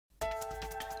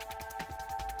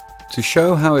To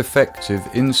show how effective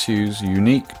in-situ's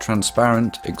unique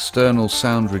transparent external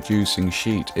sound reducing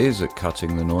sheet is at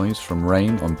cutting the noise from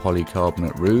rain on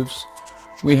polycarbonate roofs,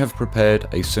 we have prepared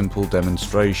a simple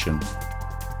demonstration.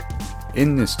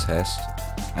 In this test,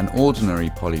 an ordinary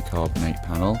polycarbonate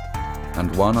panel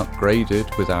and one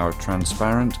upgraded with our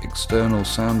transparent external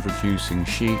sound reducing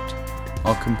sheet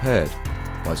are compared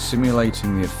by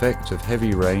simulating the effect of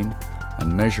heavy rain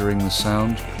and measuring the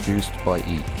sound produced by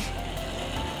each.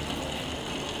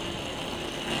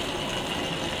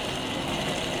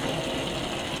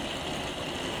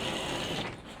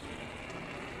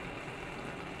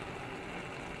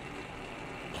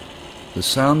 The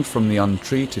sound from the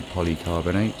untreated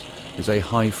polycarbonate is a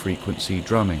high-frequency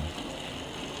drumming.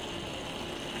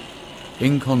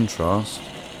 In contrast,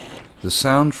 the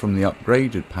sound from the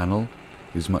upgraded panel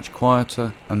is much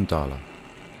quieter and duller.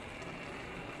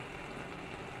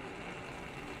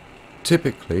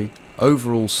 Typically,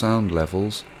 overall sound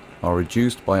levels are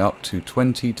reduced by up to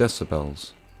 20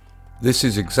 decibels. This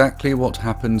is exactly what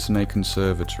happens in a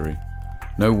conservatory.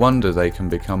 No wonder they can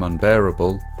become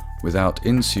unbearable without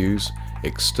in-situ's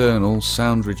external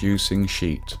sound reducing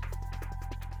sheet.